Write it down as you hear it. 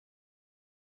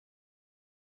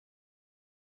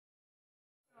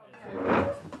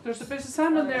There's a bit of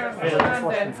salmon there for Nan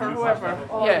then, for whoever.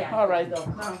 Yeah, all right. Now,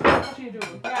 what are you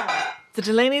doing? Yeah. The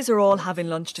Delaneys are all having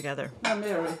lunch together. Now,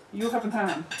 Mary, you having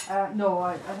ham? No,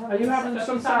 I have. Are you having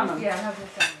some salmon? Yeah, I have the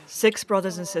salmon. 6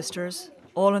 brothers and sisters,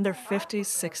 all in their 50s,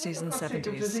 60s and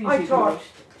 70s. I thought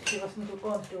she wasn't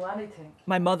going to do anything.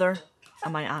 My mother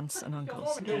and my aunts and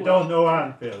uncles. You don't know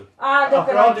Anne, Bill.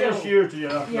 After all these years, you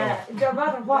don't know. Yeah, no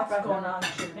matter what's going on,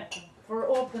 for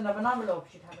opening of an envelope,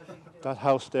 she'd have a thing to do. That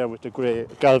house there with the grey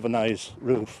galvanised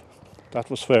roof, that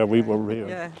was where we were reared.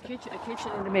 Yeah, a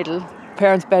kitchen in the middle,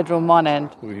 parents' bedroom one end.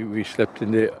 We slept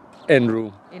in the end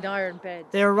room. In iron beds.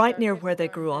 They are right near where they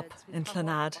grew up, in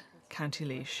Clonad, County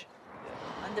Laois.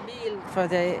 And the meal for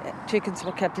the chickens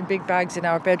were kept in big bags in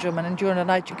our bedroom, and during the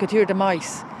night you could hear the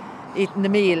mice eating the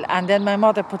meal. And then my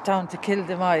mother put down to kill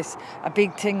the mice a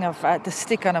big thing of the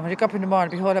stick on it. When you go up in the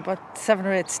morning, behold, about 7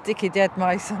 or 8 sticky dead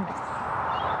mice.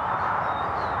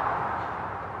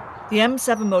 The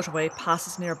M7 motorway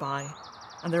passes nearby,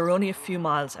 and they're only a few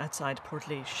miles outside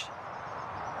Portlaoise.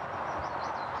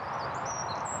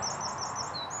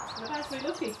 We're actually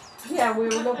lucky. Yeah, we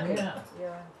were lucky.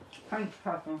 Yeah. Thanks,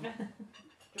 Catherine.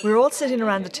 We're all sitting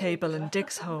around the table in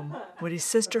Dick's home with his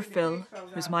sister Phil,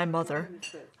 who's my mother,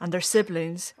 and their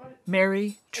siblings,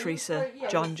 Mary, Teresa,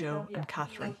 John Joe and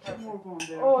Catherine.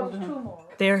 Oh, there's 2 more.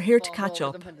 They are here to catch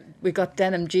up, We got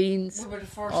denim jeans. We were the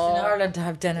first in Ireland to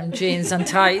have denim jeans and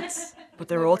tights. but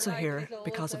they're also here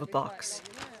because of a box.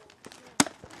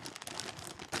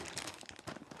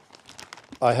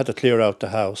 I had to clear out the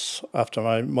house after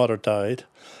my mother died,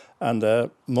 and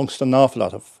amongst an awful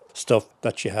lot of stuff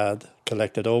that she had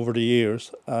collected over the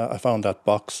years, I found that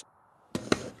box.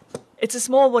 It's a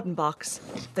small wooden box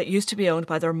that used to be owned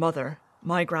by their mother,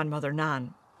 my grandmother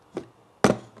Nan.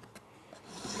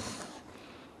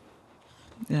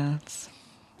 Yeah,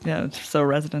 it's so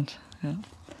resident. Yeah,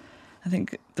 I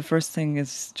think the first thing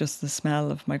is just the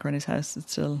smell of my granny's house.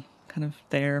 It's still kind of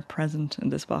there, present in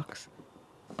this box.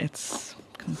 It's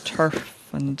kind of turf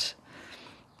and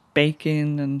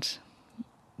bacon and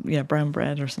brown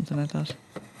bread or something like that.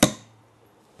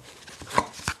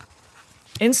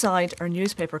 Inside are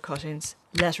newspaper cuttings,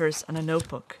 letters and a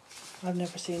notebook. I've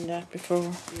never seen that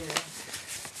before. Yeah.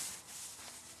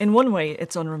 In one way,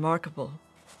 it's unremarkable.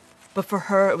 But for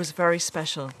her, it was very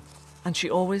special, and she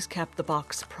always kept the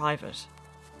box private.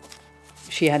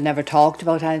 She had never talked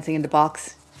about anything in the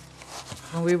box.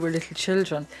 When we were little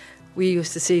children, we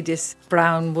used to see this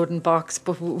brown wooden box,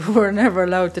 but we were never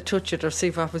allowed to touch it or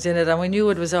see what was in it, and we knew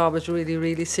it was always really,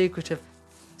 really secretive.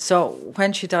 So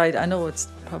when she died, I know it's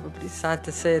probably sad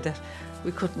to say that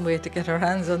we couldn't wait to get our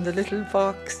hands on the little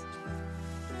box.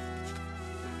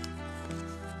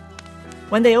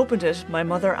 When they opened it, my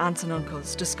mother, aunts and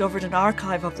uncles discovered an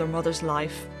archive of their mother's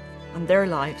life and their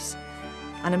lives,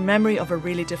 and a memory of a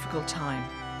really difficult time.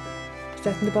 Is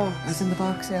that in the box? It's in the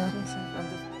box, yeah.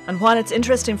 And while it's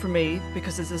interesting for me,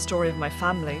 because it's the story of my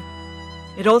family,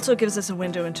 it also gives us a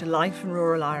window into life in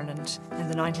rural Ireland in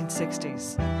the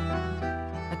 1960s.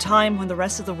 A time when the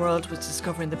rest of the world was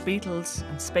discovering the Beatles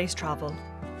and space travel.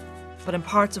 But in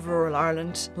parts of rural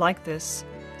Ireland, like this,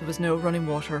 there was no running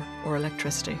water or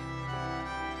electricity.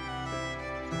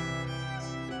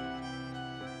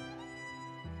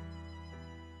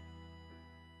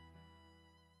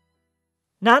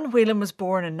 Nan Whelan was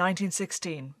born in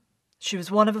 1916. She was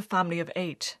one of a family of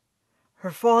 8. Her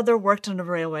father worked on a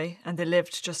railway and they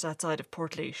lived just outside of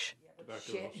Portlaoise.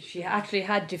 She actually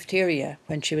had diphtheria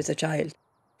when she was a child,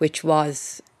 which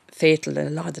was fatal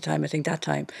a lot of the time, I think that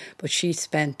time. But she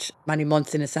spent many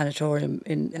months in a sanatorium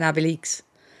in Abbeyleix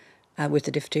with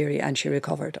the diphtheria, and she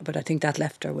recovered. But I think that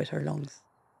left her with her lungs.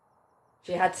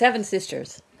 She had 7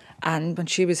 sisters. And when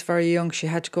she was very young, she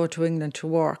had to go to England to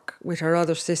work with her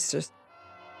other sisters.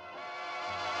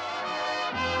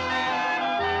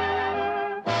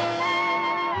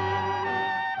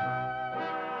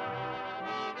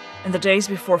 In the days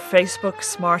before Facebook,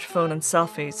 smartphone and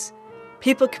selfies,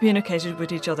 people communicated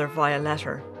with each other via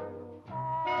letter.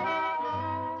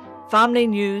 Family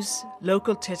news,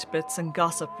 local tidbits and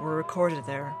gossip were recorded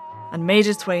there and made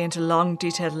its way into long,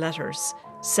 detailed letters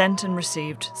sent and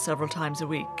received several times a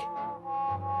week.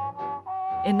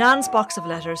 In Nan's box of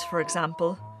letters, for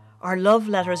example, are love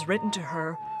letters written to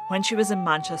her when she was in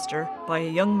Manchester by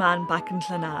a young man back in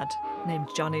Clonad named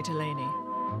Nan Delaney.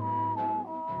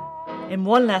 In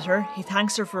one letter, he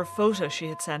thanks her for a photo she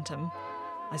had sent him,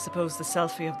 I suppose the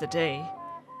selfie of the day,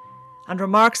 and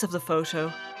remarks of the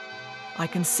photo, "I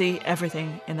can see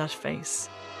everything in that face."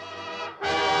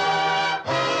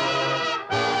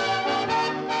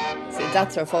 See,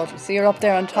 that's her photo. See her up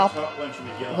there on top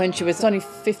when she was only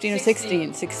 15 or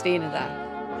 16 of that.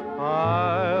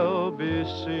 I'll be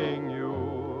seeing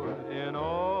you in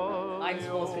all I'm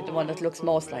supposed to be the one that looks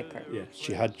most like her. Yeah,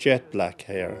 she had jet black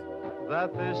hair.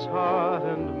 that this heart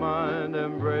and mind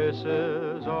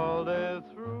embraces all day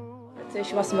through. I'd say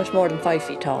she wasn't much more than 5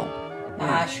 feet tall.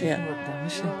 She was more than that,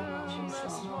 was she?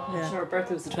 Yeah. Her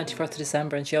birthday was the 24th of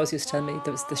December, and she always used to tell me that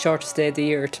was the shortest day of the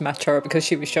year to match her because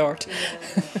she was short.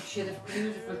 She had a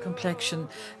beautiful complexion,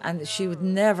 and she would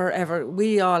never ever.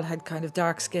 We all had kind of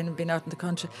dark skin and been out in the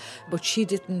country, but she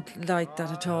didn't like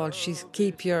that at all. She'd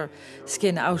keep your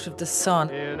skin out of the sun.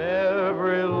 In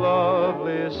every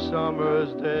lovely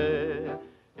summer's day,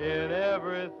 in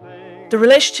everything The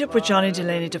relationship with Johnny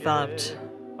Delaney developed.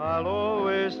 I'll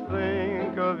always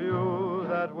think of you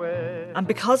that way. And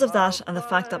because of that and the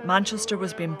fact that Manchester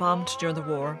was being bombed during the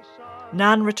war,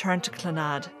 Nan returned to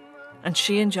Clannad and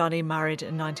she and Johnny married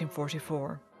in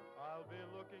 1944.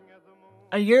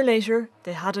 A year later,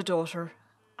 they had a daughter,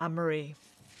 Anne-Marie.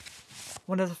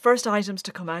 One of the first items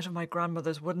to come out of my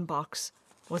grandmother's wooden box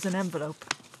was an envelope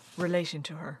relating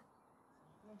to her.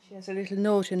 She has a little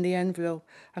note in the envelope,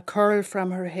 a curl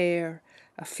from her hair,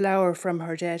 a flower from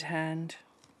her dead hand.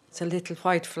 It's a little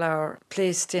white flower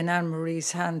placed in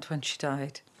Anne-Marie's hand when she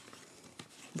died.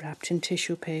 Wrapped in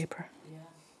tissue paper.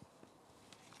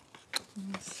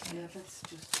 That's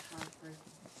just heartbreaking.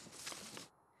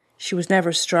 She was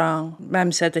never strong.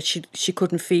 Mum said that she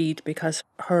couldn't feed because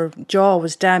her jaw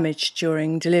was damaged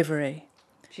during delivery.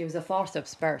 She was a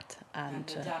forceps birth and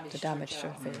the damage to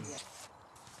her face.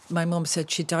 My mum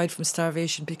said she died from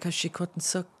starvation because she couldn't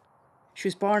suck. She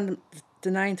was born the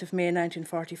 9th of May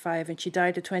 1945 and she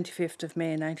died the 25th of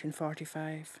May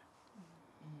 1945.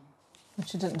 But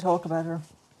she didn't talk about her.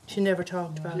 She never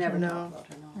talked about her, no.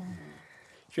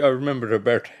 I remember her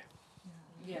birthday.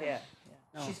 Yeah.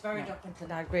 No, She's buried up into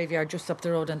that graveyard just up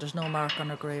the road, and there's no mark on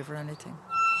her grave or anything.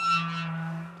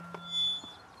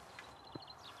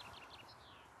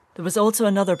 There was also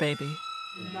another baby,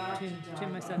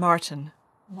 Martin.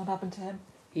 What happened to him?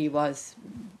 He was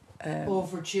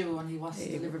Overdue, and he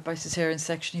wasn't delivered by cesarean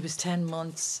section. He was 10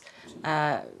 months.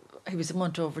 He was a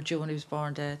month overdue when he was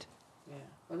born dead. Yeah.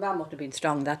 Well, Mum must have been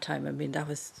strong that time. I mean, that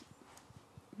was,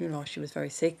 she was very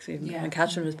sick. Even when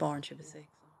Catherine was born, she was sick.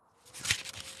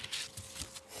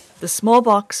 The small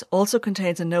box also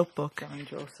contains a notebook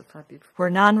Joseph had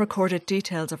where Nan recorded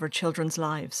details of her children's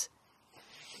lives.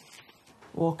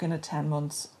 Walking at 10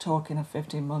 months, talking at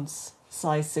 15 months,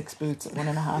 size 6 boots at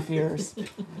 1.5 years.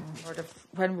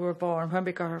 When we were born, when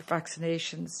we got our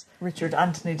vaccinations. Richard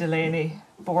Anthony Delaney,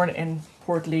 born in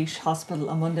Portlaoise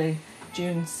Hospital on Monday,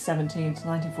 June 17th,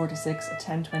 1946 at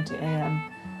 10:20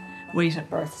 a.m. Weight at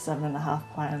birth 7.5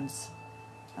 pounds.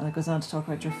 And it goes on to talk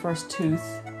about your first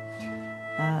tooth.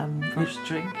 First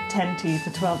drink. 10 teeth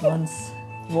at 12 months,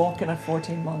 walking at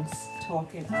 14 months,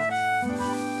 talking at...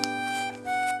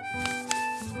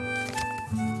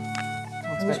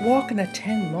 I was walking at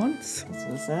 10 months. That's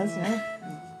what it says, yeah.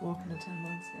 Walking at 10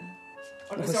 months, yeah.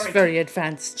 I was a very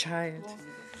advanced child.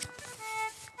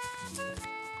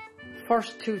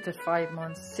 First tooth at 5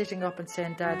 months, sitting up and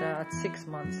saying Dada at 6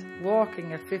 months,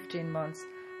 walking at 15 months,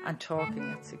 and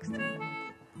talking at 16 months.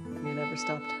 And you never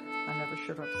stopped. I never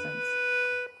shut up since.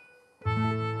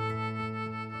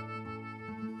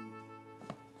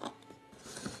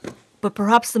 But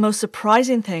perhaps the most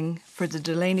surprising thing for the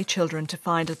Delaney children to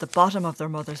find at the bottom of their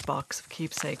mother's box of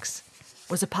keepsakes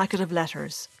was a packet of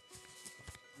letters.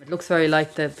 It looks very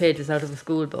like the pages out of a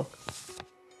school book.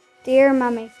 Dear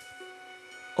Mummy.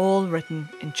 All written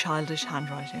in childish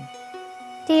handwriting.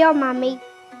 Dear Mummy.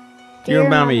 Dear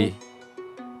Mammy.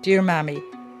 Dear Mammy.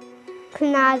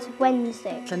 Clannad,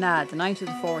 Wednesday. Clannad, the 9th of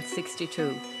the 4th,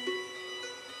 62.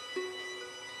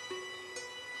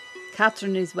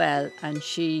 Catherine is well and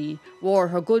she wore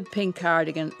her good pink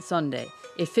cardigan Sunday.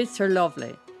 It fits her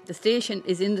lovely. The station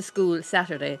is in the school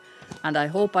Saturday and I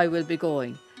hope I will be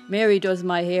going. Mary does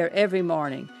my hair every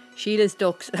morning. Sheila's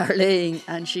ducks are laying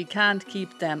and she can't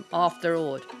keep them off the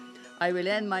road. I will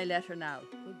end my letter now.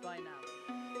 Goodbye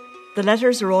now. The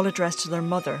letters are all addressed to their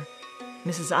mother,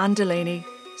 Mrs. Ann Delaney,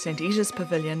 St. Ita's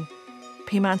Pavilion,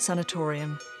 Peamount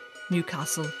Sanatorium,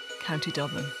 Newcastle, County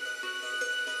Dublin.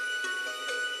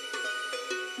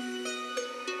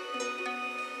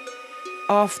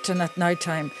 Often at night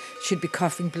time she'd be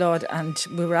coughing blood and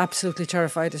we were absolutely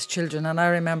terrified as children, and I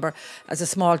remember as a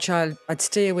small child I'd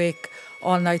stay awake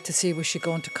all night to see was she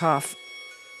going to cough.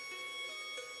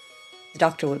 The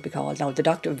doctor would be called. Now the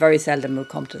doctor very seldom would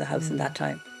come to the house in that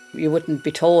time. You wouldn't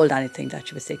be told anything that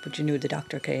she was sick, but you knew the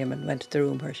doctor came and went to the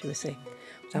room where she was sick.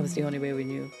 That was the only way we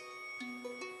knew.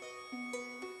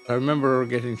 I remember her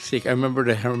getting sick. I remember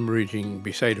the hemorrhaging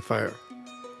beside the fire.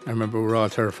 I remember we were all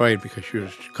terrified because she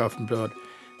was coughing blood.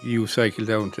 You cycled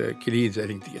down to Killeeds, I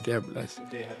think, to get the ambulance.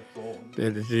 They had a phone. They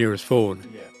had the nearest phone.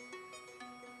 Yeah.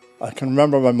 I can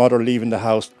remember my mother leaving the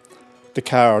house,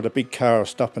 the big car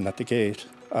stopping at the gate,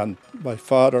 and my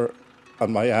father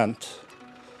and my aunt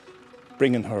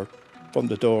bringing her from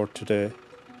the door to the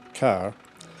car,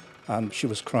 and she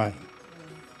was crying.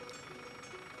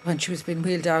 When she was being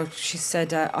wheeled out, she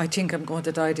said, I think I'm going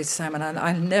to die this time, and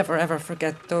I'll never ever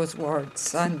forget those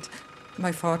words. And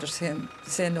my father saying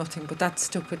nothing, but that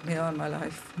stuck with me all my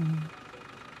life.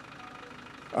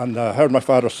 And I heard my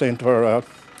father saying to her,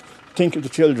 think of the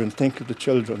children,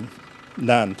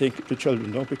 Nan, think of the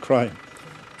children, don't be crying.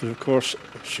 But of course,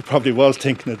 she probably was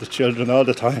thinking of the children all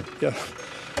the time, yeah.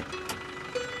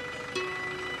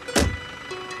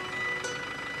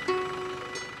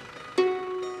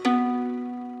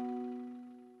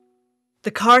 The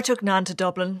car took Nan to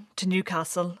Dublin, to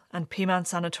Newcastle and Peamount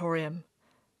Sanatorium,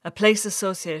 a place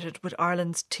associated with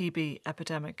Ireland's TB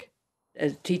epidemic. A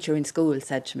teacher in school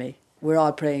said to me, "We're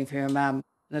all praying for your mum."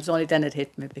 And it's only then it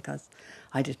hit me because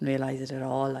I didn't realise it at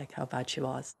all, like how bad she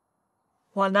was.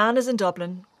 While Nan is in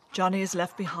Dublin, Johnny is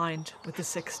left behind with the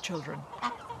 6 children.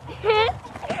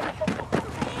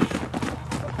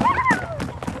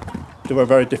 They were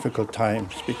very difficult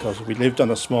times because we lived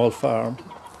on a small farm.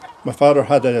 My father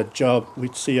had a job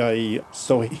with CIE,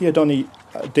 so he had only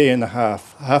a day and a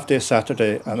half day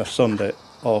Saturday and a Sunday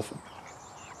off.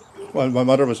 While my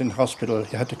mother was in hospital,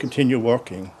 he had to continue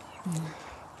working.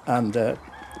 And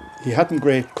he hadn't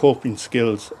great coping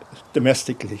skills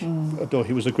domestically, although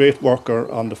he was a great worker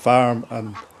on the farm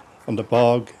and on the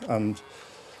bog and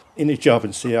in his job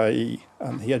in CIE.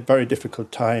 And he had a very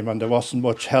difficult time and there wasn't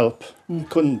much help. He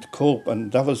couldn't cope,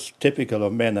 and that was typical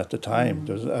of men at the time.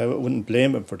 I wouldn't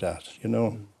blame him for that, you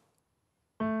know.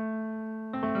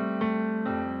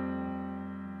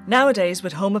 Nowadays,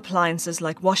 with home appliances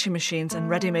like washing machines and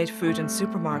ready-made food in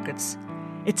supermarkets,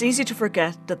 it's easy to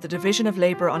forget that the division of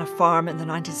labour on a farm in the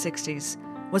 1960s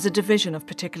was a division of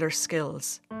particular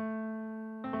skills.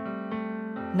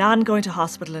 Nan going to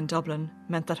hospital in Dublin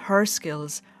meant that her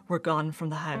skills were gone from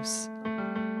the house.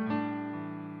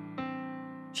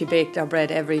 She baked our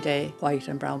bread every day, white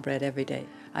and brown bread every day.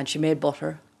 And she made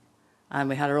butter, and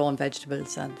we had our own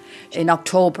vegetables. And in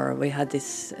October, we had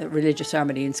this religious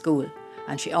ceremony in school,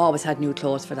 and she always had new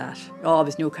clothes for that,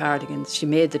 always new cardigans. She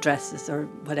made the dresses or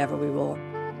whatever we wore.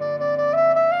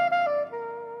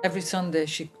 Every Sunday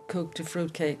she cooked a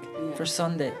fruit cake for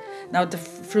Sunday. Now the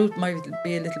fruit might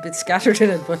be a little bit scattered in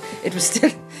it, but it was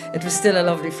still a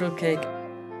lovely fruit cake.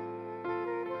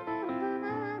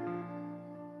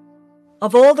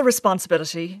 Of all the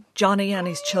responsibility Johnny and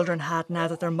his children had now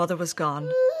that their mother was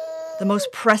gone, the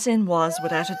most pressing was,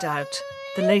 without a doubt,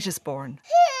 the latest born,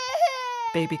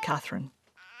 baby Catherine.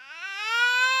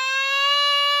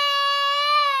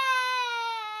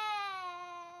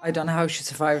 I don't know how she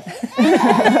survived.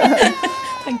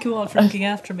 Thank you all for looking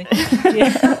after me.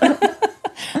 Yeah.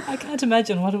 I can't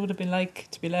imagine what it would have been like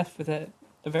to be left with a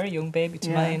very young baby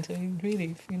to mind. I mean,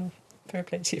 really, fair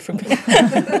play to you for me.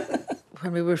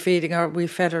 When we were feeding her, we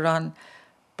fed her on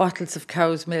bottles of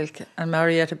cow's milk and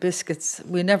Marietta biscuits.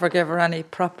 We never gave her any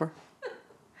proper.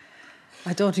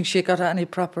 I don't think she got any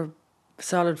proper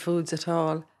solid foods at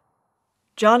all.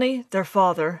 Johnny, their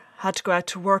father, had to go out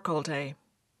to work all day,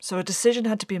 so a decision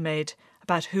had to be made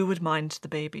about who would mind the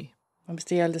baby. I was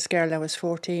the eldest girl, I was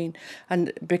 14,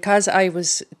 and because I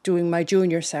was doing my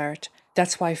junior cert,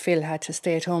 that's why Phil had to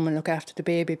stay at home and look after the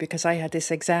baby, because I had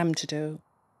this exam to do.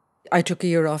 I took a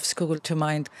year off school to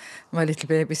mind my little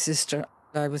baby sister.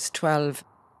 I was 12.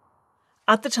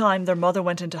 At the time their mother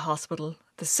went into hospital,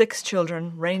 the 6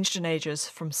 children ranged in ages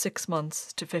from 6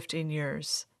 months to 15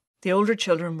 years. The older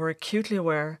children were acutely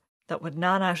aware that with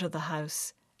Nan out of the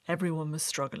house, everyone was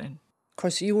struggling. Of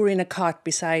course, you were in a cot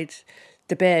beside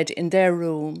the bed in their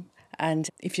room, and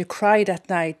if you cried at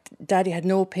night, Daddy had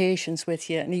no patience with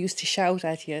you, and he used to shout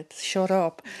at you, shut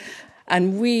up.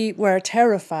 And we were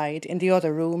terrified in the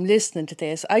other room listening to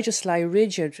this. I just lie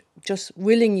rigid, just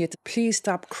willing you to please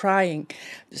stop crying,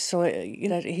 so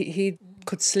he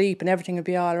could sleep and everything would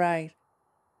be all right.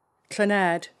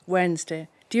 Clonard, Wednesday.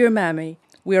 Dear Mammy,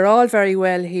 we are all very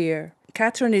well here.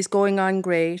 Catherine is going on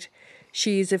great.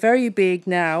 She is very big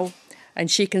now, and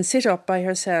she can sit up by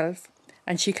herself,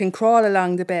 and she can crawl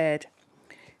along the bed.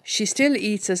 She still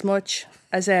eats as much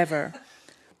as ever.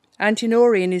 Auntie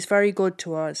Noreen is very good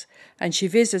to us, and she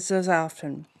visits us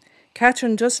often.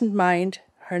 Catherine doesn't mind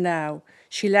her now.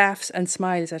 She laughs and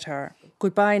smiles at her.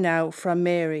 Goodbye now from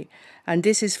Mary, and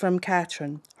this is from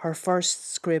Catherine, her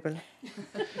first scribble.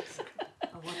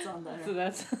 What's on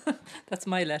there? So that's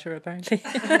my letter, apparently.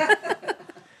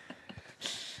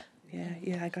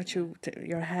 I got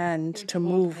your hand to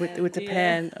move with the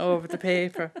pen over the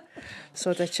paper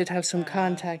so that you'd have some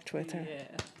contact with her.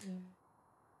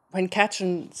 When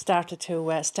Catherine started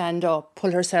to stand up,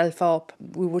 pull herself up,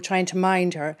 we were trying to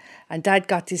mind her, and Dad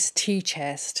got this tea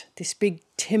chest, this big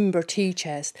timber tea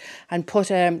chest, and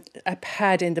put a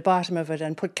pad in the bottom of it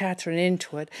and put Catherine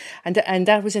into it. And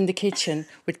that was in the kitchen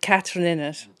with Catherine in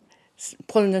it,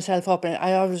 pulling herself up. And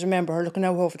I always remember her looking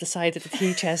out over the side of the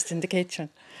tea chest in the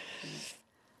kitchen.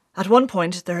 At one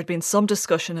point, there had been some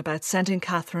discussion about sending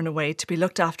Catherine away to be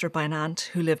looked after by an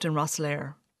aunt who lived in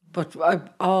Rosslare. But I'm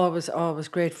always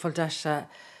grateful that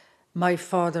my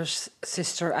father's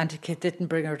sister, Auntie Kit, didn't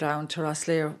bring her down to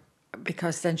Rosslare,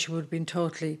 because then she would have been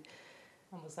totally...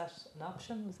 And was that an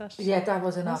option? Yeah, that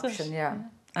was an option, yeah.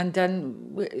 And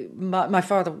then my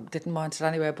father didn't want it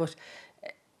anyway, but...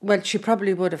 Well, she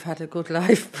probably would have had a good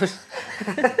life, but...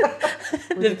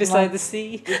 Live beside the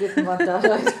sea. We didn't want that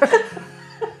either.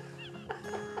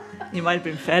 You might have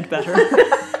been fed better.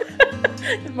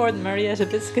 More than Marietta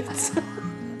biscuits.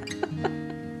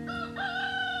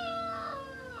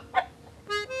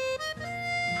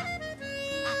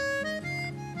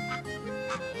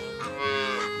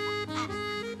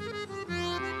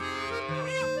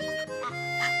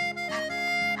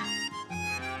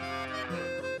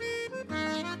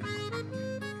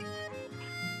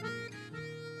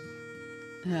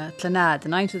 Clonard, the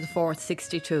 9th of the 4th,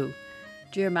 62.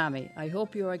 Dear Mammy, I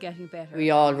hope you are getting better. We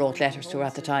all wrote letters to her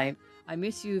at the time. I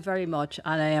miss you very much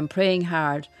and I am praying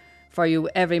hard for you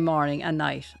every morning and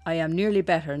night. I am nearly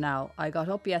better now. I got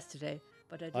up yesterday,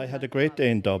 but I had a great day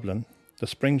in Dublin. The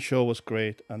spring show was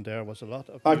great and there was a lot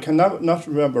of... I can not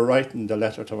remember writing the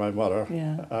letter to my mother.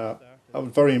 Yeah. I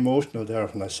was very emotional there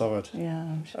when I saw it. Yeah,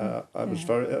 I'm sure. I was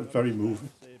very moved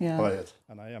by it.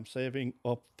 And I am saving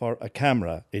up for a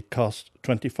camera. It cost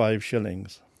 25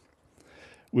 shillings.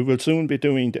 We will soon be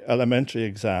doing the elementary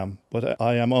exam, but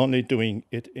I am only doing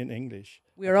it in English.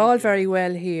 We're all very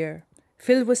well here.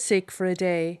 Phil was sick for a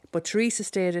day, but Teresa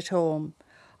stayed at home.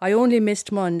 I only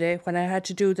missed Monday when I had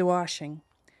to do the washing.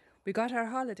 We got our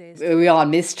holidays. We all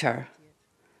missed her.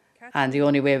 And the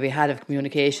only way we had of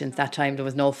communication at that time, there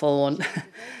was no phone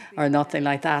or nothing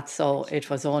like that. So it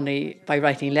was only by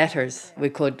writing letters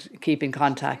we could keep in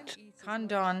contact.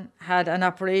 Condon had an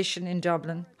operation in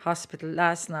Dublin Hospital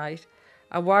last night.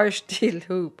 A wire steel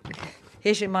hoop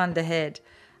hit him on the head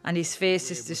and his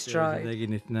face is destroyed. There's an egg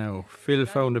in it now. Phil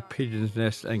found a pigeon's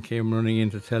nest and came running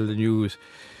in to tell the news.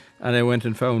 And I went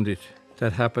and found it.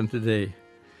 That happened today.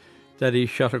 Daddy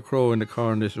shot a crow in the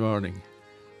corn this morning.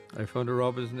 I found a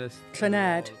robin's nest.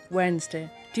 Clonard, Wednesday.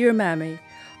 Dear Mammy,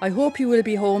 I hope you will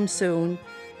be home soon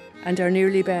and are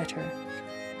nearly better.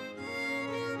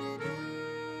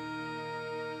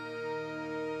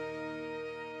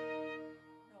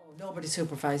 Nobody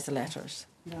supervised the letters.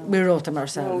 No. We wrote them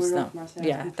ourselves.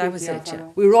 Yeah, that was it. Yeah.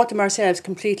 We wrote them ourselves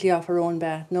completely off our own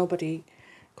bat. Nobody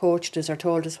coached us or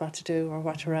told us what to do or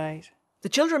what to write. The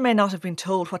children may not have been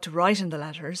told what to write in the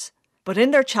letters, but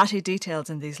in their chatty details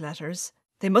in these letters,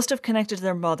 they must have connected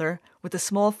their mother with the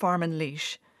small farm in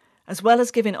Laois, as well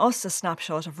as giving us a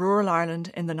snapshot of rural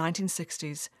Ireland in the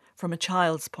 1960s from a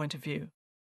child's point of view.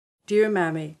 Dear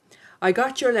Mammy, I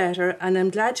got your letter and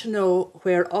I'm glad to know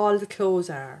where all the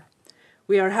clothes are.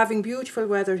 We are having beautiful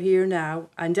weather here now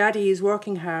and Daddy is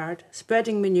working hard,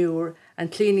 spreading manure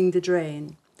and cleaning the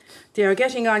drain. They are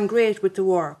getting on great with the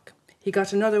work. He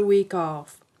got another week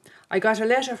off. I got a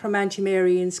letter from Auntie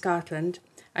Mary in Scotland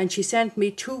and she sent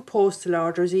me 2 postal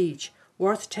orders each,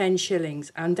 worth 10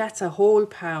 shillings, and that's a whole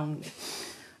pound.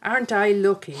 Aren't I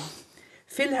lucky?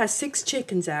 Phil has 6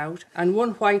 chickens out and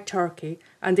 1 white turkey,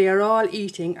 and they are all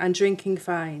eating and drinking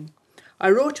fine. I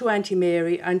wrote to Auntie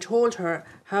Mary and told her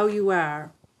how you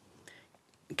are.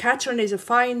 Catherine is a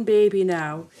fine baby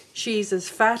now. She's as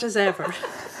fat as ever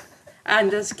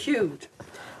and as cute.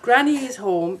 Granny is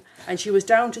home and she was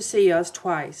down to see us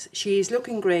twice. She is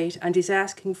looking great and is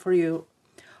asking for you.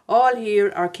 All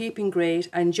here are keeping great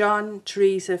and John,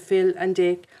 Teresa, Phil and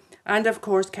Dick and of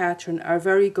course Catherine are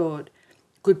very good.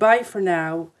 Goodbye for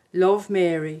now. Love,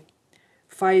 Mary.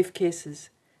 5 kisses.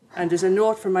 And there's a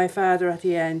note from my father at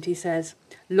the end. He says,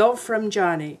 love from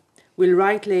Johnny. We'll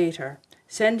write later.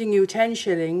 Sending you 10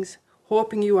 shillings.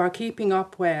 Hoping you are keeping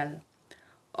up well.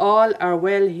 All are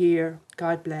well here.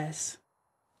 God bless.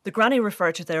 The granny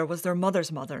referred to there was their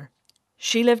mother's mother.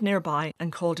 She lived nearby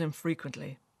and called him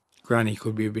frequently. Granny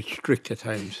could be a bit strict at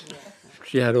times.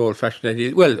 She had old-fashioned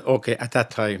ideas. Well, okay, at that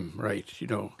time, right, you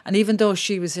know. And even though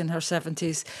she was in her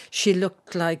 70s, she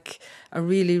looked like a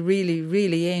really, really,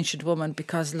 really ancient woman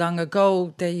because long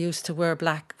ago they used to wear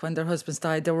black when their husbands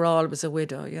died. They were always a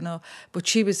widow, you know. But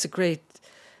she was a great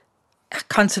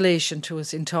consolation to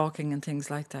us in talking and things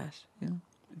like that. You know?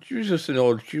 She was just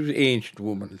she was an ancient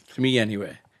woman, to me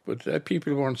anyway. But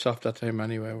people weren't soft that time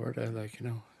anyway, were they?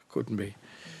 Couldn't be.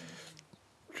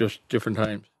 Just different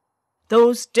times.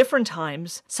 Those different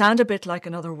times sound a bit like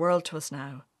another world to us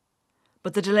now.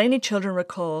 But the Delaney children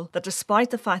recall that despite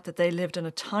the fact that they lived on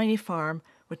a tiny farm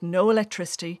with no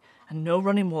electricity and no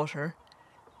running water,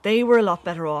 they were a lot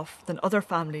better off than other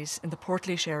families in the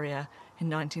Portlaois area in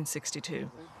 1962.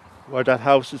 Where that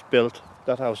house is built,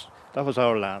 that was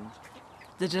our land.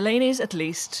 The Delaneys, at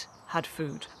least, had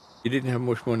food. You didn't have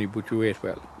much money, but you ate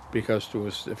well, because there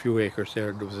was a few acres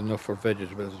there, there was enough for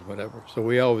vegetables and whatever. So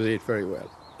we always ate very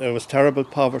well. There was terrible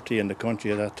poverty in the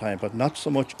country at that time, but not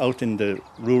so much out in the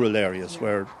rural areas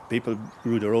where people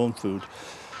grew their own food.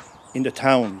 In the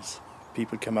towns,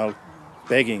 people came out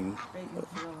begging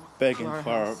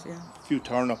for a few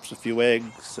turnips, a few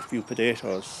eggs, a few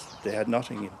potatoes. They had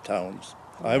nothing in towns.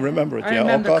 I remember it. I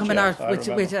remember coming out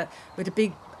with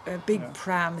a big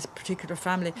pram, this particular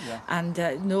family, and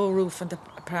no roof on the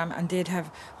pram, and they'd have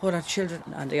a whole lot of children.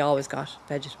 And they always got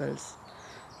vegetables,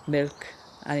 milk,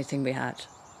 anything we had.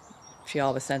 She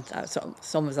always sent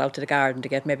some was out to the garden to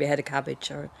get maybe a head of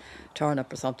cabbage or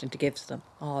turnip or something to give to them.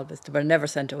 Always, they were never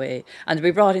sent away, and to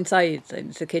be brought inside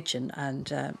into the kitchen and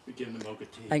given a mug of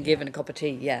tea. And given a cup of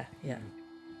tea. Yeah.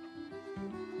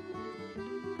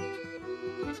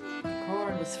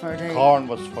 Corn was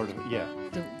for the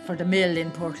for the mill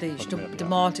in Portlaois, the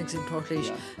maltings in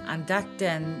Portlaois, and that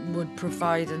then would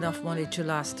provide enough money to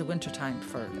last the winter time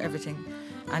for everything.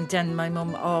 And then my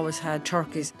mum always had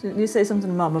turkeys. Didn't you say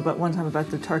something, Mum, about one time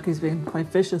about the turkeys being quite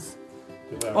vicious?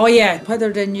 Oh yeah,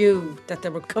 whether they knew that they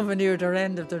were coming near their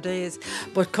end of their days,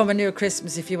 but coming near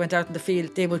Christmas, if you went out in the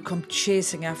field, they would come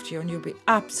chasing after you, and you'd be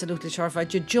absolutely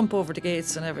terrified. You'd jump over the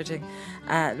gates and everything,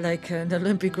 like an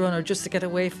Olympic runner, just to get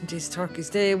away from these turkeys.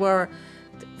 They were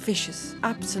vicious,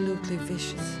 absolutely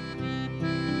vicious.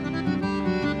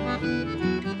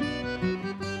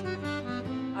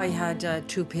 I had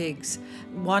 2 pigs.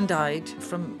 One died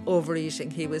from overeating.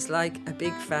 He was like a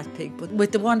big fat pig. But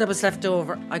with the one that was left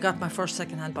over, I got my first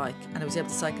second-hand bike and I was able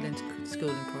to cycle into school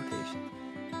in Portlaois.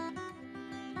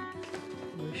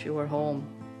 I wish you were home,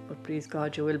 but please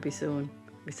God you will be soon.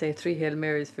 We say 3 Hail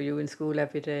Marys for you in school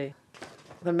every day.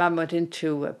 When Mum went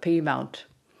into Peamount,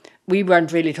 we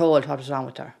weren't really told what was wrong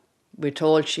with her. We were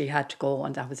told she had to go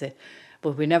and that was it.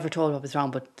 But we never told what was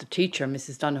wrong. But the teacher,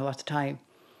 Mrs. Donoghue at the time,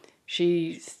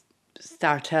 she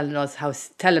started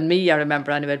telling me, I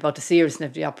remember anyway, about the seriousness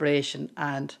of the operation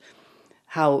and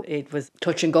how it was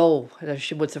touch and go, whether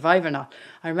she would survive or not.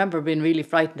 I remember being really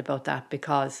frightened about that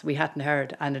because we hadn't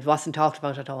heard and it wasn't talked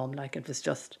about at home. Like it was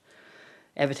just,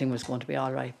 everything was going to be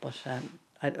all right. But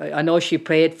I know she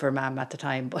prayed for Mum at the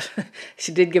time, but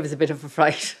she did give us a bit of a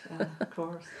fright. Yeah, of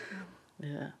course.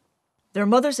 Yeah. Their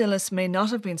mother's illness may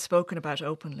not have been spoken about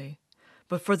openly,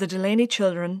 but for the Delaney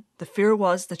children, the fear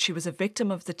was that she was a victim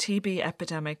of the TB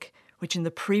epidemic, which in the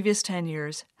previous 10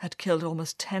 years had killed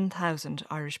almost 10,000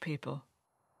 Irish people.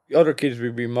 The other kids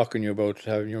would be mocking you about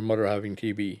having your mother having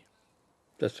TB.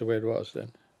 That's the way it was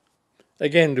then.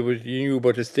 Again, you knew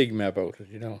about the stigma about it,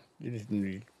 you know. You didn't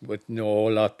really know a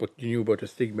whole lot, but you knew about the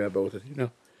stigma about it, you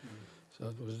know. So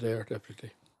it was there,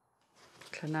 definitely.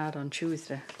 Clonard on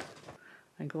Tuesday.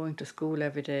 I'm going to school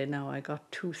every day now. I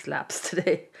got 2 slaps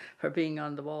today for being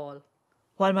on the wall.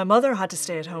 While my mother had to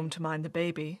stay at home to mind the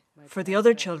baby, for the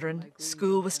other children,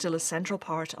 school was still a central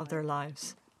part of their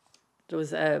lives. There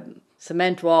was a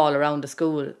cement wall around the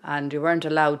school and you weren't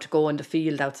allowed to go in the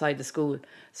field outside the school.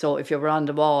 So if you were on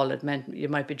the wall, it meant you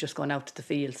might be just going out to the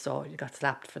field, so you got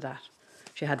slapped for that.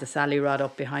 She had the Sally rod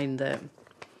up behind the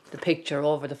picture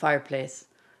over the fireplace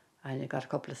and you got a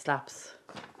couple of slaps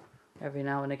every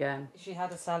now and again. She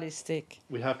had a Sally stick.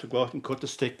 We'd have to go out and cut the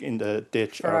stick in the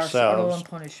ditch for ourselves our own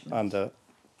punishment. and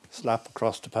slap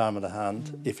across the palm of the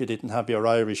hand. If you didn't have your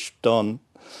Irish done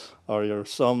or your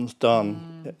sums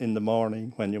done in the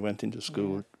morning when you went into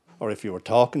school, or if you were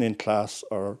talking in class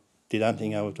or did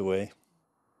anything out of the way.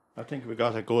 I think we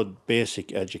got a good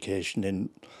basic education in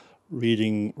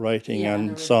reading, writing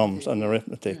and sums and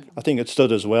arithmetic. I think it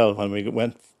stood as well when we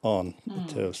went on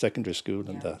to secondary school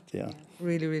and that,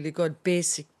 Really, really good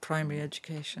basic primary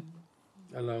education.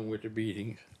 Along with the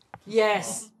beatings.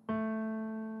 Yes.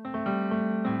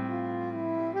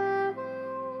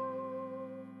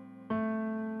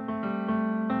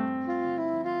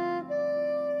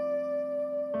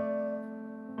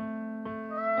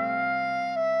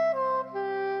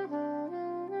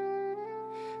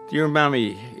 Dear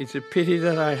Mammy, it's a pity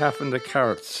that I haven't the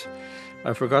carrots.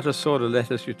 I forgot to sow the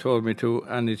lettuce you told me to,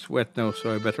 and it's wet now,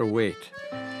 so I better wait.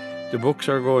 The books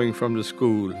are going from the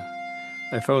school.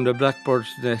 I found a blackbird's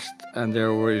nest and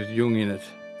there was young in it.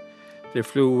 They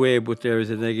flew away, but there is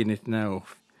an egg in it now.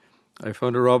 I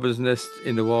found a robin's nest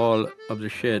in the wall of the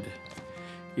shed.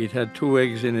 It had 2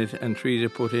 eggs in it, and Teresa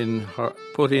put in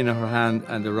her hand,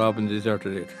 and the robin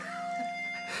deserted it.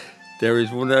 There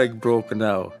is 1 egg broken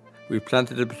now. We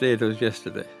planted the potatoes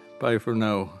yesterday. Bye for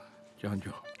now, John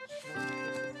Joe.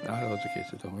 I loads of kids,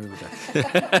 so don't worry about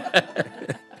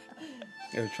that.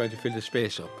 I was trying to fill the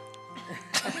space up.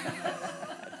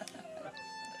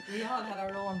 We all had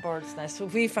our own bird's nest. So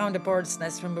we found a bird's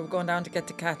nest when we were going down to get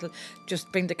the cattle, just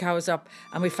bring the cows up,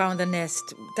 and we found a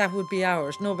nest. That would be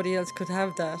ours. Nobody else could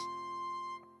have that.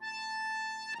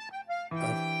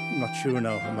 I'm not sure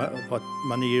now what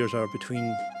many years are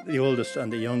between the oldest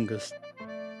and the youngest.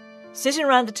 Sitting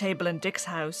around the table in Dick's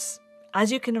house,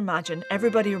 as you can imagine,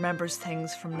 everybody remembers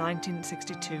things from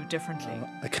 1962 differently.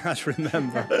 I can't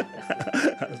remember.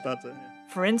 That's it.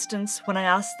 For instance, when I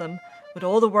asked them, with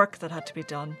all the work that had to be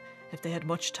done, if they had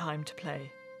much time to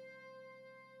play.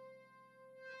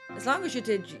 As long as you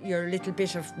did your little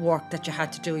bit of work that you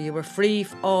had to do, you were free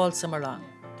all summer long.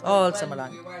 All summer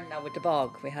long. We were now with the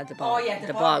bog. We had the bog. Oh, yeah,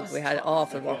 the bog. We had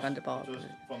awful work on the bog. Just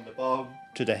from the bog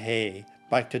to the hay,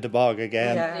 back to the bog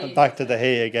again, Yeah. and back to the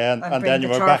hay again, and then you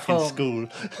were back in school.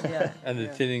 Yeah. And the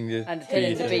tinning the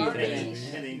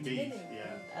beef.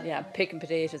 Yeah, picking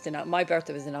potatoes. My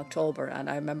birthday was in October, and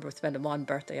I remember spending one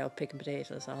birthday out picking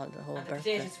potatoes the whole And the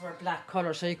birthday. potatoes were black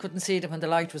colour, so you couldn't see them when the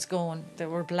light was going. They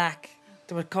were black.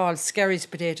 They were called Skerry's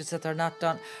potatoes that they're not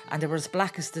done, and they were as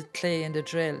black as the clay in the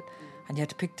drill, and you had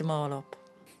to pick them all up.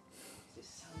 This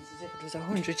sounds as if it was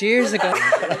 100 years ago.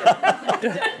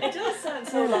 It does sound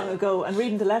so long ago, and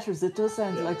reading the letters, it does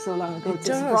sound like so long ago. It's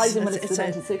does. surprising when it's the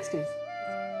It's 1960s.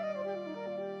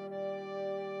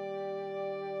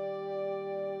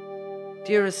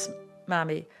 Dearest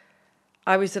Mammy,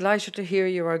 I was delighted to hear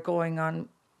you are going on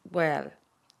well.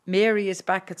 Mary is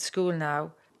back at school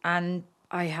now, and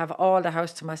I have all the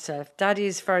house to myself. Daddy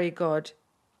is very good.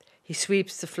 He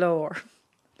sweeps the floor.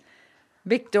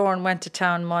 Mick Dorn went to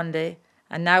town Monday,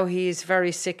 and now he is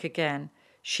very sick again.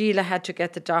 Sheila had to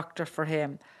get the doctor for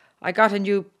him. I got a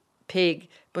new pig,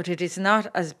 but it is not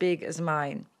as big as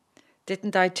mine.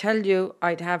 Didn't I tell you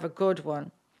I'd have a good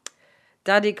one?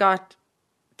 Daddy got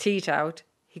teeth out.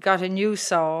 He got a new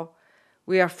saw.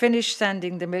 We are finished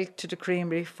sending the milk to the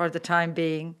creamery for the time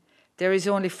being. There is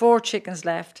only 4 chickens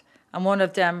left, and one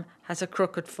of them has a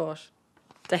crooked foot.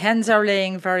 The hens are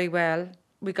laying very well.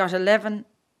 We got 11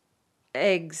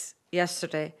 eggs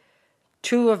yesterday.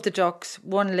 2 of the ducks,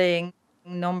 1 laying.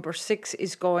 Number 6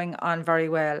 is going on very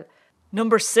well.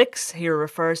 Number 6 here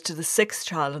refers to the 6th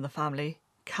child in the family,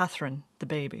 Catherine, the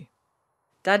baby.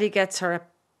 Daddy gets her a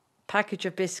package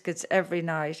of biscuits every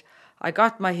night. I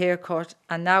got my hair cut,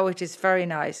 and now it is very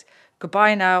nice.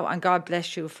 Goodbye now, and God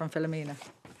bless you, from Philomena.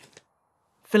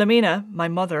 Philomena, my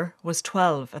mother, was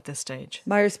 12 at this stage.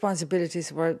 My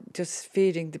responsibilities were just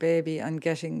feeding the baby and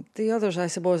getting the others, I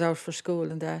suppose, out for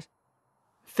school and that.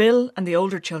 Phil and the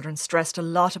older children stressed a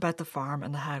lot about the farm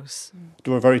and the house.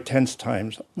 There were very tense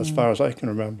times, as far as I can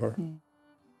remember.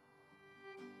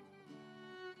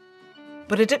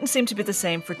 But it didn't seem to be the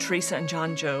same for Teresa and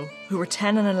John Joe, who were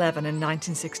 10 and 11 in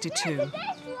 1962,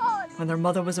 when their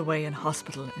mother was away in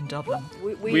hospital in Dublin.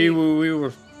 We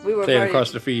were playing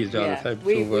across the fields all the time.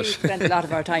 We spent a lot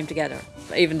of our time together.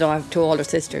 Even though I have 2 older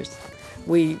sisters,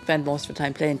 we spend most of the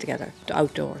time playing together,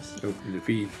 outdoors. Out in the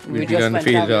field. We We'd be just on the went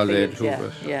field down all the day, fields, the 2 of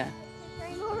us. Yeah.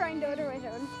 Go around the other way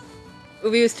down.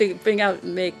 We used to bring out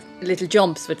and make little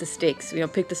jumps with the sticks.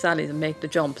 Pick the sallies and make the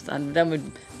jumps, and then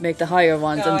we'd make the higher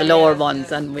ones and the lower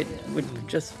ones, and we'd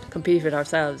just compete with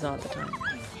ourselves all the time.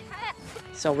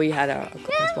 So we had I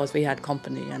suppose we had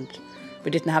company, and we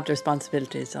didn't have the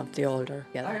responsibilities of the older.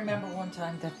 Yeah. I remember one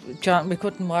time that we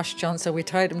couldn't wash John, so we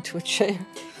tied him to a chair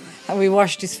and we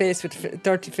washed his face with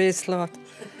dirty face cloth.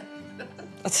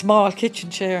 A small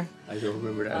kitchen chair. I don't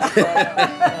remember that.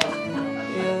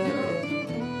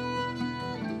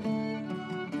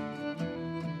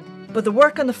 But the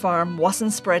work on the farm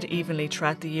wasn't spread evenly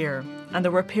throughout the year, and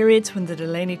there were periods when the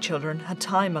Delaney children had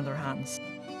time on their hands.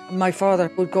 My father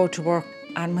would go to work,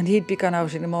 and when he'd be gone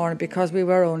out in the morning, because we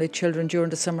were only children during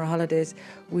the summer holidays,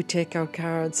 we'd take out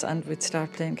cards and we'd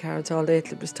start playing cards all day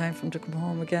till it was time for him to come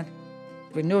home again.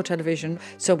 We'd no television,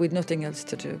 so we'd nothing else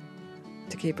to do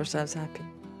to keep ourselves happy.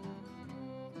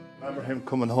 I remember him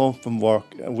coming home from work,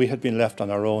 and we had been left on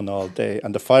our own all day,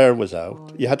 and the fire was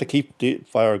out. You had to keep the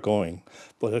fire going,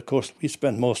 but of course we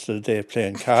spent most of the day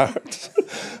playing cards.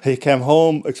 He came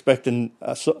home expecting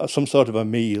some sort of a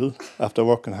meal after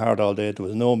working hard all day. There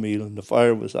was no meal, and the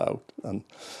fire was out. And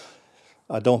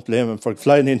I don't blame him for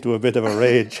flying into a bit of a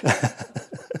rage.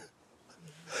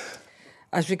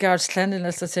 As regards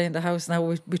cleanliness, let's say, in the house now,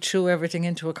 we threw everything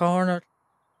into a corner.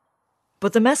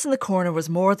 But the mess in the corner was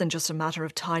more than just a matter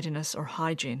of tidiness or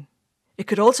hygiene. It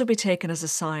could also be taken as a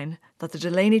sign that the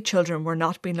Delaney children were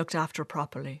not being looked after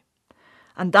properly.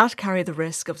 And that carried the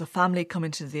risk of the family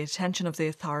coming to the attention of the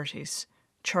authorities,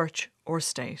 church or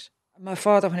state. My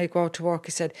father, when he'd go out to work,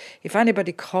 he said, if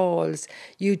anybody calls,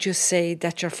 you just say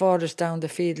that your father's down the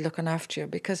field looking after you,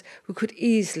 because we could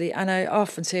easily, and I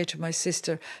often say to my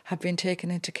sister, have been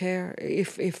taken into care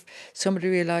if somebody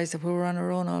realised that we were on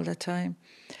our own all that time,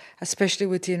 especially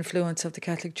with the influence of the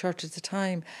Catholic Church at the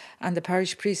time and the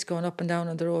parish priest going up and down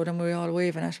on the road and we were all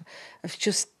waving at him. It's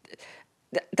just,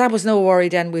 that was no worry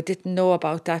then. We didn't know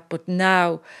about that, but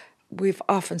now we've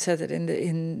often said that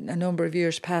in a number of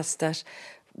years past that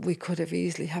we could have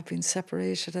easily have been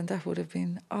separated, and that would have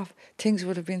been off. Things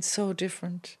would have been so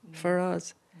different for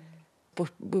us.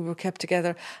 But we were kept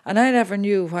together. And I never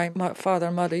knew why my father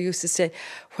and mother used to say,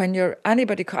 when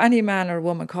any man or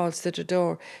woman calls to the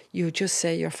door, you just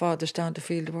say your father's down the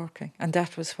field working. And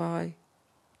that was why.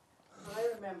 I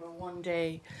remember one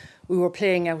day we were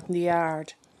playing out in the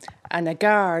yard and a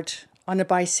guard on a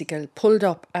bicycle pulled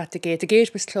up at the gate. The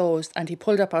gate was closed and he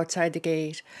pulled up outside the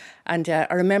gate. And I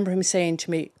remember him saying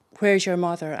to me, where's your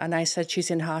mother? And I said,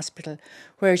 she's in hospital.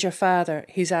 Where's your father?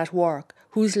 He's at work.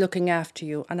 Who's looking after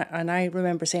you? And I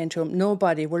remember saying to him,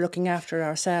 nobody, we're looking after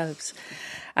ourselves.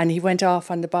 And he went off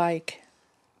on the bike.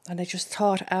 And I just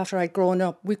thought after I'd grown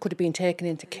up, we could have been taken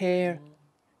into care.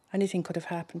 Anything could have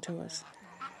happened to us.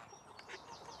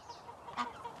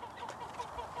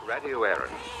 Radio Erin.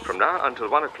 From now until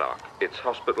 1 o'clock, it's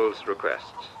hospital's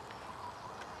requests.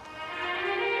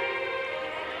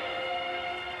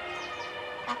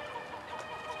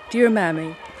 Dear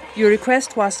Mammy, your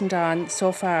request wasn't on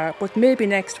so far, but maybe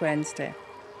next Wednesday.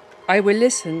 I will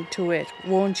listen to it,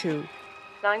 won't you?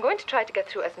 Now, I'm going to try to get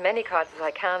through as many cards as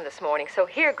I can this morning, so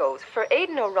here goes. For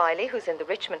Aidan O'Reilly, who's in the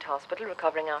Richmond Hospital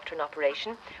recovering after an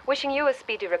operation, wishing you a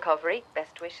speedy recovery.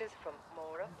 Best wishes from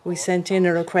Maura. We sent in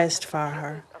a request for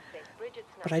her,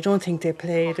 but I don't think they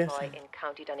played it. In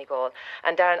County Donegal.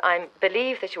 And Darren, I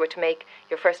believe that you were to make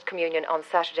your first communion on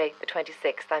Saturday the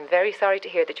 26th. I'm very sorry to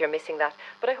hear that you're missing that,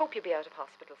 but I hope you'll be out of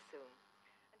hospital soon.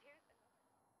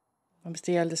 I was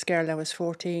the eldest girl, I was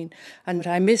 14, and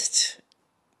I missed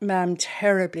Mam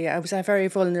terribly. I was at a very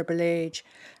vulnerable age,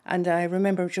 and I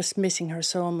remember just missing her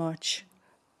so much.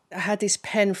 I had this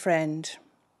pen friend,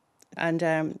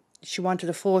 and she wanted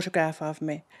a photograph of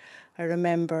me, I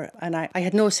remember, and I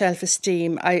had no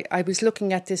self-esteem. I was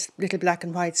looking at this little black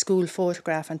and white school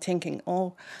photograph and thinking,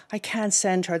 oh, I can't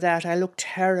send her that, I look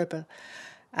terrible.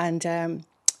 And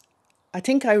I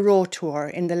think I wrote to her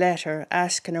in the letter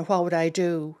asking her what would I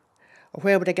do, or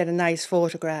where would I get a nice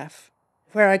photograph,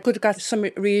 where I could have got some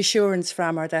reassurance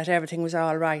from her that everything was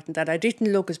all right and that I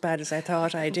didn't look as bad as I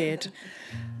thought I did,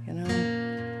 you know.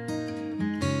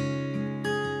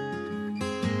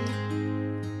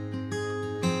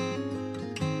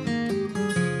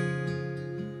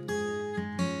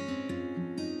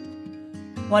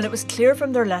 While it was clear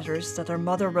from their letters that their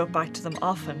mother wrote back to them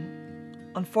often,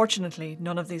 unfortunately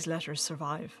none of these letters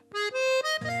survive.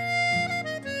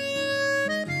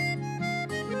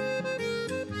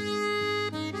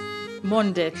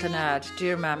 Monday, Clonard,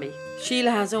 dear Mammy.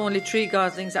 Sheila has only 3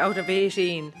 goslings out of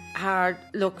 18. Hard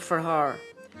luck for her.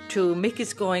 2, Mick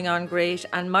is going on great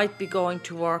and might be going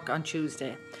to work on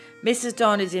Tuesday. Mrs.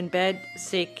 Dunn is in bed,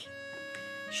 sick.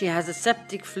 She has a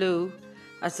septic flu.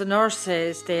 As the nurse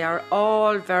says, they are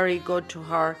all very good to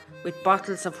her with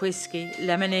bottles of whiskey,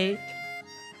 lemonade.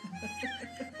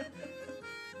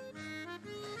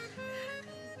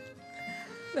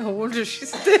 No wonder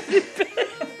she's still in bed.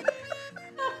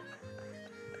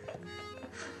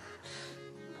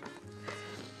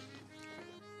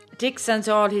 Dick sends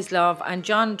all his love, and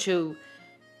John too.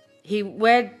 He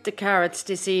wed the carrots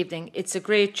this evening. It's a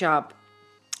great job.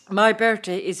 My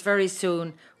birthday is very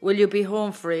soon. Will you be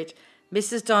home for it?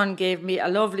 Mrs. Dunn gave me a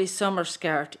lovely summer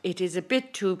skirt. It is a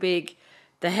bit too big.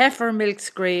 The heifer milk's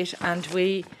great and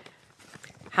we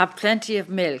have plenty of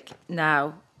milk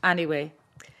now. Anyway,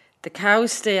 the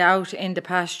cows stay out in the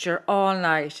pasture all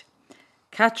night.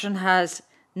 Catherine has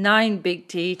 9 big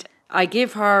teeth. I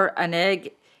give her an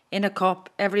egg in a cup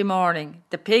every morning.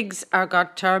 The pigs are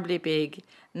got terribly big.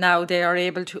 Now they are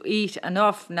able to eat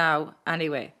enough now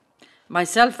anyway.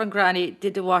 Myself and Granny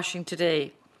did the washing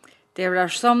today. There are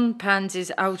some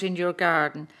pansies out in your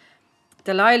garden.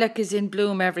 The lilac is in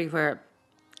bloom everywhere.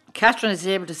 Catherine is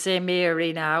able to say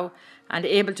Mary now and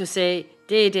able to say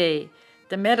Day Day.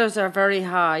 The meadows are very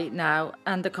high now,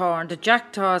 and the corn. The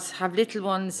jackdaws have little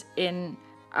ones in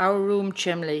our room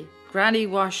chimney. Granny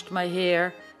washed my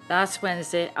hair last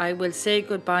Wednesday. I will say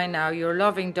goodbye now. Your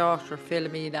loving daughter,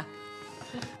 Philomena.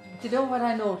 Do you know what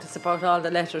I notice about all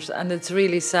the letters? And it's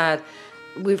really sad.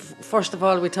 First of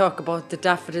all, we talk about the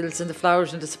daffodils and the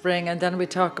flowers in the spring, and then we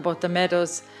talk about the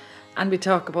meadows, and we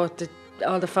talk about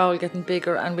all the fowl getting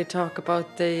bigger, and we talk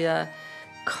about the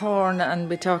corn, and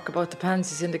we talk about the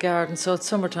pansies in the garden. So it's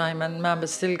summertime and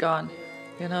Mama's still gone.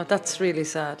 You know, that's really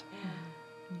sad.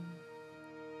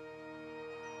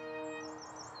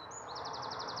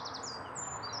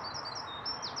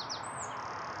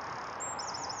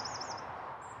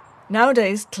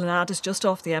 Nowadays, Clonard is just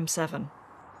off the M7.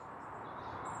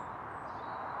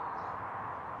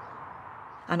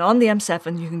 And on the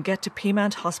M7, you can get to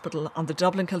Peamount Hospital on the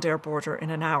Dublin-Kildare border in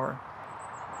an hour.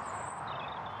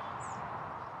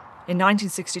 In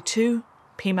 1962,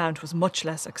 Peamount was much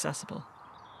less accessible.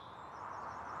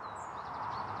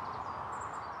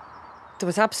 There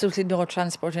was absolutely no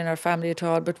transport in our family at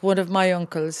all, but one of my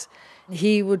uncles,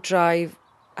 he would drive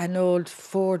an old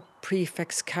Ford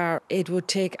Prefect's car. It would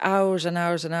take hours and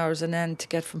hours and hours and then to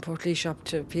get from Portlaoise up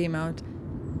to Peamount.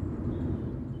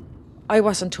 I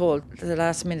wasn't told at the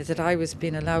last minute that I was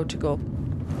being allowed to go.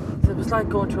 It was like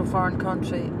going to a foreign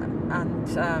country, and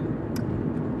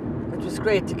it was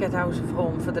great to get out of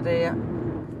home for the day.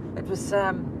 It was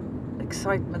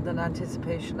excitement and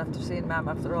anticipation after seeing Mam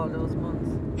after all those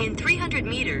months. In 300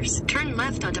 metres, turn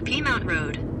left onto Peamount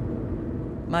Road.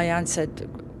 My aunt said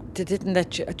they didn't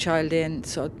let a child in,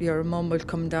 so your mum will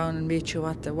come down and meet you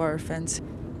at the wire fence.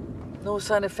 No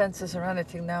sign of fences or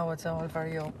anything now, it's all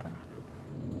very open.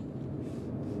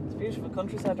 It's beautiful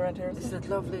countryside around here, Isn't it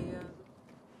lovely? Yeah.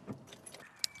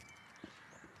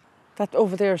 That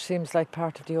over there seems like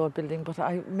part of the old building, but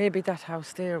maybe that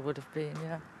house there would have been,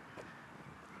 yeah.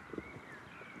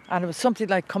 And it was something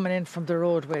like coming in from the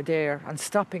roadway there and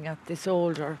stopping at this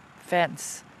older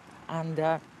fence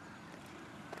and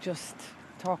just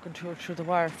talking to her through the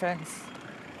wire fence.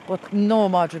 But no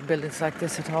modern buildings like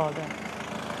this at all then.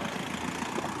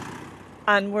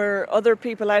 And were other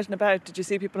people out and about? Did you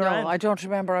see people around? No, I don't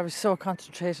remember. I was so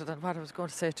concentrated on what I was going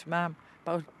to say to Mam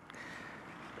about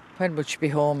when would she be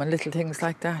home and little things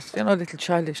like that. You know, little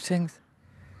childish things.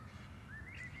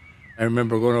 I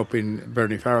remember going up in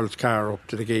Bernie Farrell's car up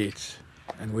to the gates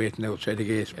and waiting outside the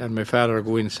gates, and my father would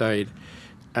go inside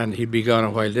and he'd be gone a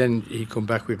while. Then he'd come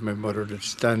back with my mother to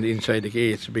stand inside the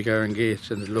gates, the big iron gates,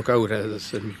 and look out at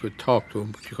us, and you could talk to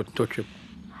him but you couldn't touch him.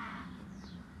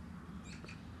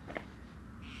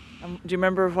 Do you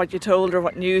remember what you told her,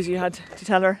 what news you had to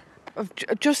tell her?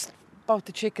 Just about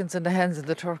the chickens and the hens and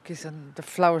the turkeys and the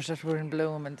flowers that were in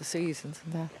bloom and the seasons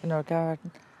and that in our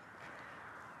garden.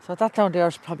 So that down there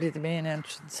is probably the main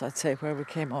entrance, I'd say, where we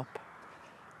came up.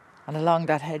 And along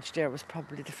that hedge there was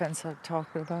probably the fence I was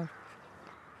talking about.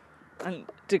 And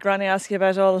did Granny ask you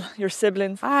about all your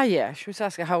siblings? Ah, yeah. She was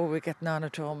asking how were we getting on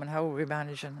at home and how were we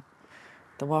managing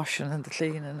the washing and the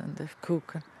cleaning and the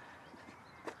cooking.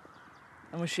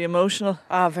 And was she emotional?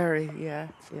 Ah, very, yeah.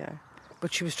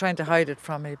 But she was trying to hide it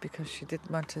from me because she didn't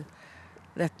want to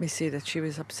let me see that she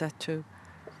was upset too.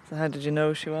 So how did you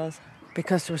know she was?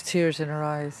 Because there was tears in her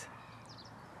eyes.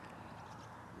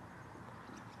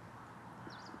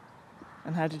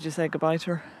 And how did you say goodbye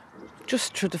to her?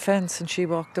 Just through the fence, and she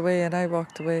walked away and I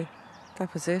walked away.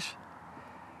 That was it.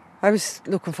 I was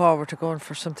looking forward to going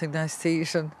for something nice to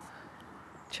eat and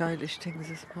childish things,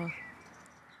 I suppose.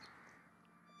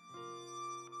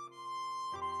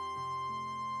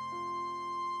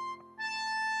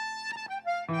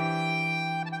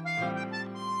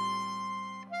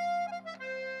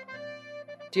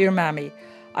 Dear Mammy,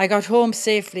 I got home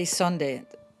safely Sunday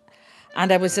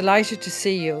and I was delighted to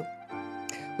see you.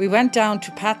 We went down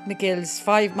to Pat McGill's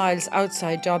 5 miles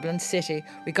outside Dublin City.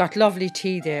 We got lovely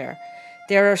tea there.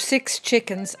 There are 6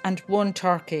 chickens and 1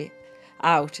 turkey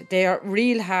out. They are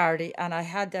real hardy and I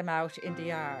had them out in the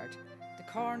yard. The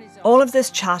corn is all of this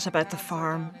chat about the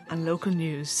farm and local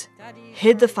news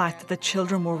hid the fact that the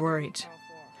children were worried.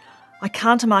 I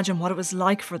can't imagine what it was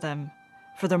like for them,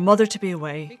 for their mother to be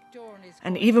away,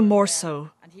 and even more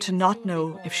so, to not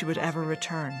know if she would ever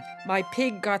return. My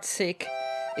pig got sick.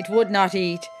 It would not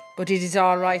eat, but it is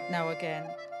all right now again.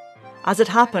 As it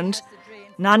happened,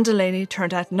 Nan Delaney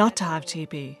turned out not to have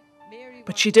TB,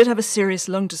 but she did have a serious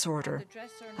lung disorder,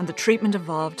 and the treatment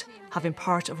involved having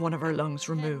part of one of her lungs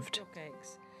removed.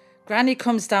 Granny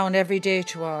comes down every day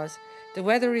to us. The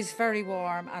weather is very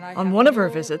warm. And on one of her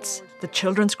visits, the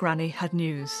children's granny had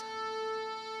news.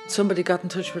 Somebody got in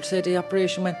touch with her to say the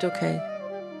operation went okay.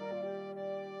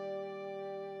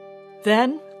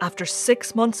 Then, After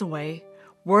 6 months away,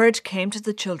 word came to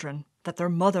the children that their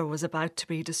mother was about to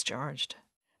be discharged.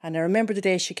 And I remember the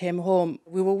day she came home.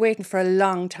 We were waiting for a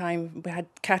long time. We had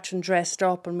Catherine dressed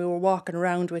up and we were walking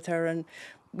around with her, and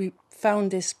we found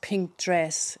this pink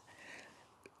dress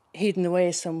hidden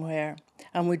away somewhere,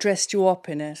 and we dressed you up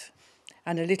in it,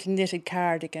 and a little knitted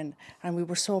cardigan, and we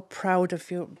were so proud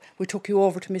of you. We took you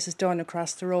over to Mrs. Dunn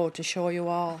across the road to show you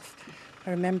off.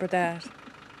 I remember that.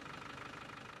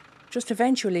 Just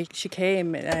eventually she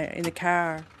came in the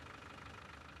car.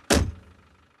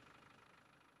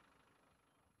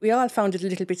 We all found it a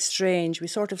little bit strange. We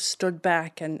sort of stood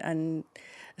back and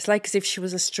it's like as if she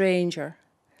was a stranger.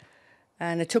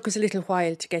 And it took us a little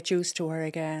while to get used to her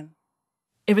again.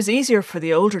 It was easier for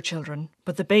the older children,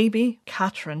 but the baby,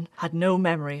 Catherine, had no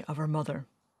memory of her mother.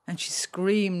 And she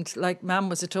screamed like Mam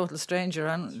was a total stranger,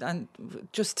 and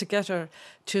just to get her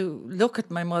to look at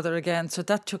my mother again, so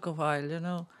that took a while, you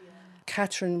know.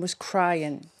 Catherine was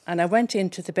crying, and I went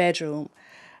into the bedroom,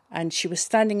 and she was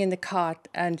standing in the cot,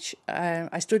 and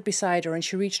I stood beside her, and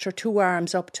she reached her 2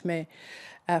 arms up to me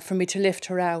for me to lift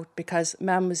her out, because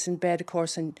Mam was in bed, of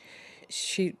course, and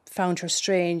she found her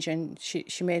strange, and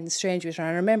she made it strange with her.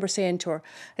 And I remember saying to her,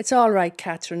 "It's all right,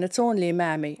 Catherine, it's only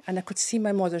Mammy." And I could see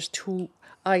my mother's 2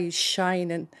 eyes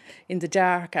shining in the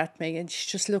dark at me, and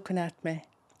she's just looking at me.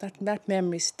 That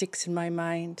memory sticks in my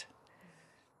mind.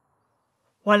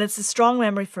 While it's a strong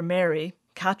memory for Mary,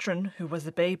 Catherine, who was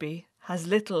a baby, has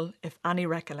little, if any,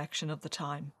 recollection of the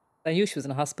time. I knew she was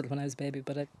in a hospital when I was a baby,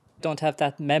 but I don't have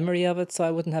that memory of it, so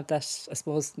I wouldn't have that, I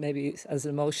suppose, maybe as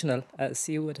emotional as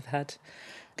you would have had.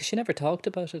 Because she never talked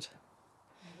about it.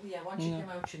 Yeah, once she came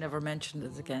out, she never mentioned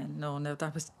it again. No,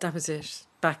 that was it.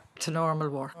 Back to normal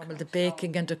work. The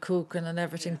baking and the cooking and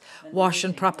everything,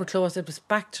 washing proper clothes, it was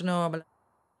back to normal.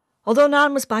 Although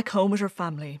Nan was back home with her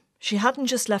family, she hadn't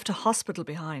just left a hospital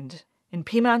behind. In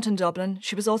Peamount in Dublin,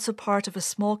 she was also part of a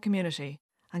small community,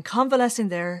 and convalescing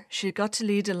there, she had got to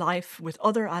lead a life with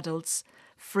other adults,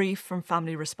 free from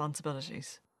family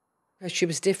responsibilities. She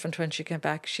was different when she came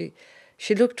back. She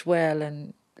looked well,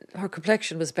 and her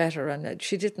complexion was better, and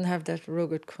she didn't have that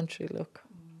rugged country look,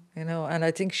 you know. And I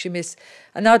think she missed.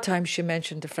 And odd times she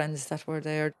mentioned the friends that were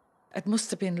there. It must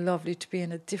have been lovely to be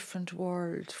in a different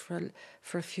world for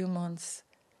a few months.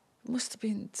 It must have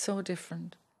been so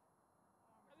different.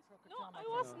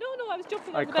 I was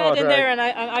jumping on the bed in there, and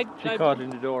I She caught in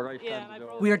the door.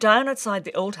 We are down outside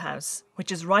the old house,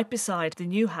 which is right beside the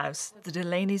new house the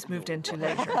Delaneys moved into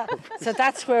later. So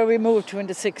that's where we moved to in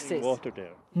the 60s. Water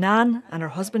there. Nan and her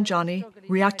husband Johnny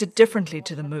reacted differently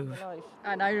to the move.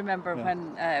 And I remember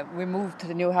when we moved to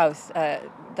the new house,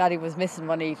 Daddy was missing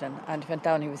one evening and went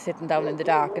down. He was sitting down in the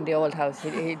dark in the old house.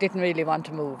 He didn't really want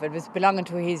to move. It was belonging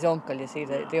to his uncle, you see,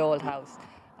 the old house.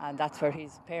 And that's where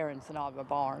his parents and all were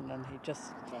born, and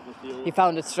he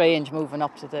found it strange moving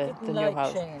up to the new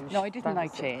house. Change. No, he didn't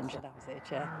like change. That was it,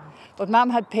 yeah. But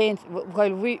Mum had paint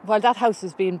while that house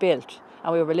was being built,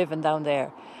 and we were living down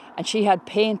there, and she had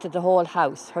painted the whole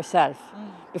house herself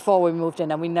before we moved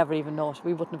in, and we never even noticed.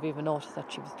 We wouldn't have even noticed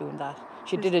that she was doing that.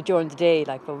 She did it during the day,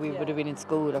 like when we would have been in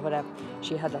school or whatever.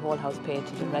 She had the whole house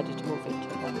painted and ready to move into.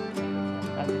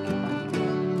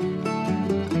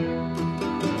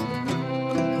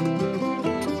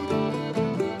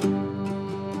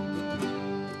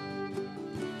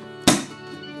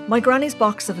 My granny's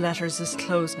box of letters is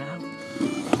closed now.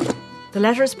 The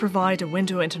letters provide a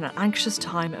window into an anxious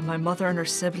time in my mother and her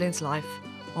siblings' life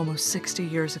almost 60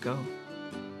 years ago.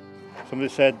 Somebody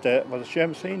said, well,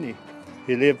 Shamsini,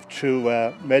 he lived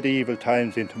through medieval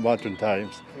times into modern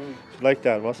times. Like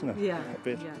that, wasn't it? Yeah. A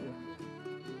bit. Yeah.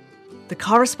 The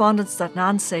correspondence that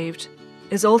Nan saved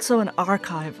is also an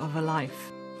archive of a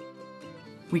life.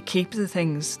 We keep the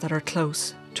things that are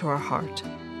close to our heart.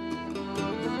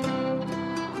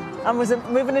 And was it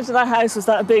moving into that house, was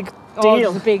that a big deal? Oh, it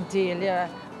was a big deal, yeah.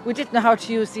 We didn't know how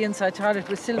to use the inside toilet.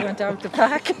 We still went out the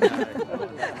back.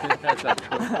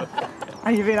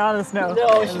 Are you being honest now?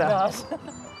 No, she's not.